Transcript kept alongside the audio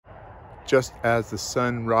Just as the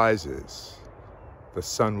sun rises, the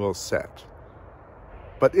sun will set.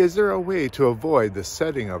 But is there a way to avoid the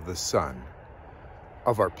setting of the sun,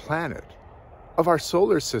 of our planet, of our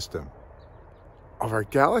solar system, of our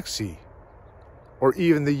galaxy, or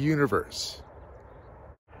even the universe?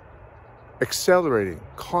 Accelerating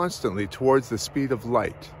constantly towards the speed of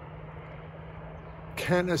light,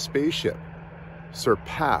 can a spaceship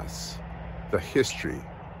surpass the history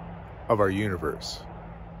of our universe?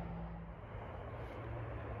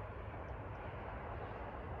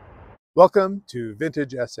 Welcome to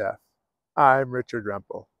Vintage SF. I'm Richard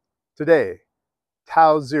Rempel. Today,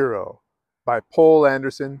 Tau Zero by Poul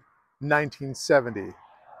Anderson, 1970.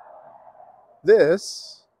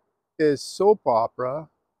 This is soap opera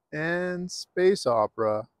and space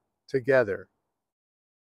opera together.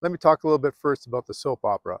 Let me talk a little bit first about the soap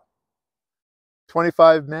opera.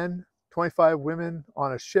 25 men, 25 women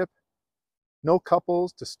on a ship, no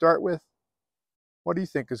couples to start with. What do you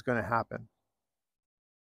think is going to happen?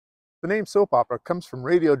 The name soap opera comes from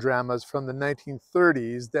radio dramas from the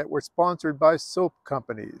 1930s that were sponsored by soap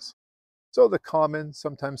companies. So the common,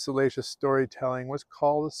 sometimes salacious storytelling was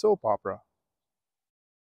called a soap opera.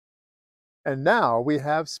 And now we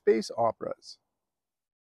have space operas.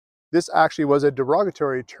 This actually was a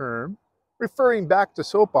derogatory term referring back to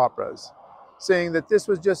soap operas, saying that this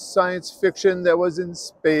was just science fiction that was in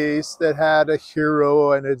space that had a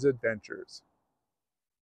hero and his adventures.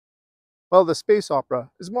 Well, the space opera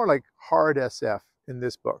is more like hard SF in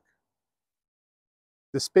this book.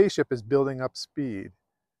 The spaceship is building up speed.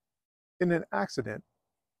 In an accident,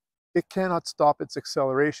 it cannot stop its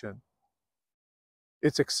acceleration.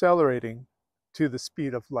 It's accelerating to the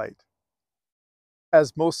speed of light.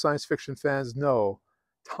 As most science fiction fans know,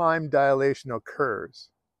 time dilation occurs.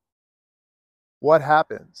 What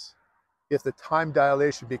happens if the time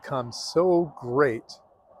dilation becomes so great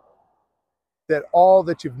that all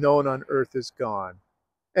that you've known on Earth is gone?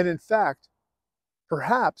 And in fact,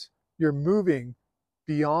 perhaps you're moving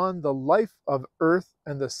beyond the life of Earth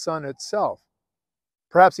and the sun itself,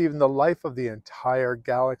 perhaps even the life of the entire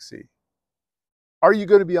galaxy. Are you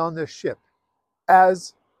going to be on this ship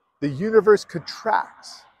as the universe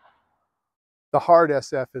contracts? The hard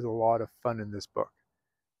SF is a lot of fun in this book.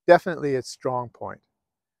 Definitely its strong point.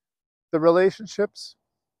 The relationships,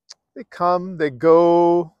 they come, they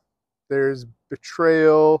go. There's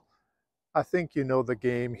betrayal. I think you know the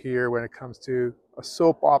game here when it comes to a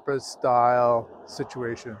soap opera style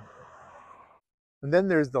situation. And then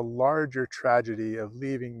there's the larger tragedy of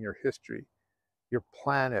leaving your history, your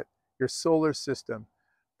planet, your solar system,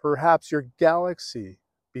 perhaps your galaxy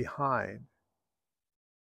behind.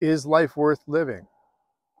 Is life worth living?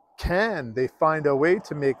 Can they find a way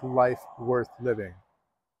to make life worth living?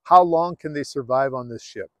 How long can they survive on this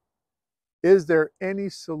ship? Is there any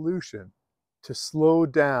solution to slow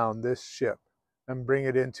down this ship and bring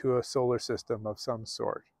it into a solar system of some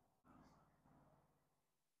sort?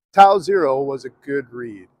 Tau Zero was a good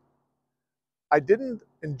read. I didn't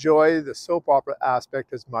enjoy the soap opera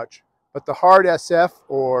aspect as much, but the hard SF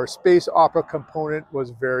or space opera component was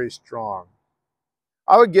very strong.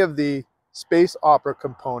 I would give the space opera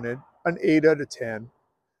component an 8 out of 10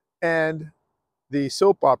 and the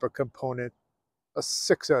soap opera component a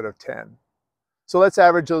 6 out of 10. So let's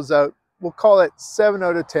average those out. We'll call it 7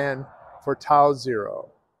 out of 10 for Tau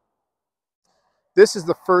Zero. This is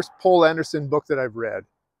the first Poul Anderson book that I've read.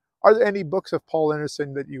 Are there any books of Poul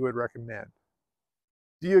Anderson that you would recommend?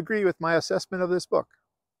 Do you agree with my assessment of this book?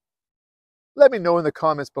 Let me know in the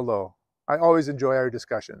comments below. I always enjoy our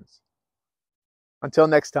discussions. Until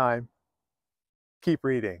next time, keep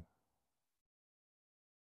reading.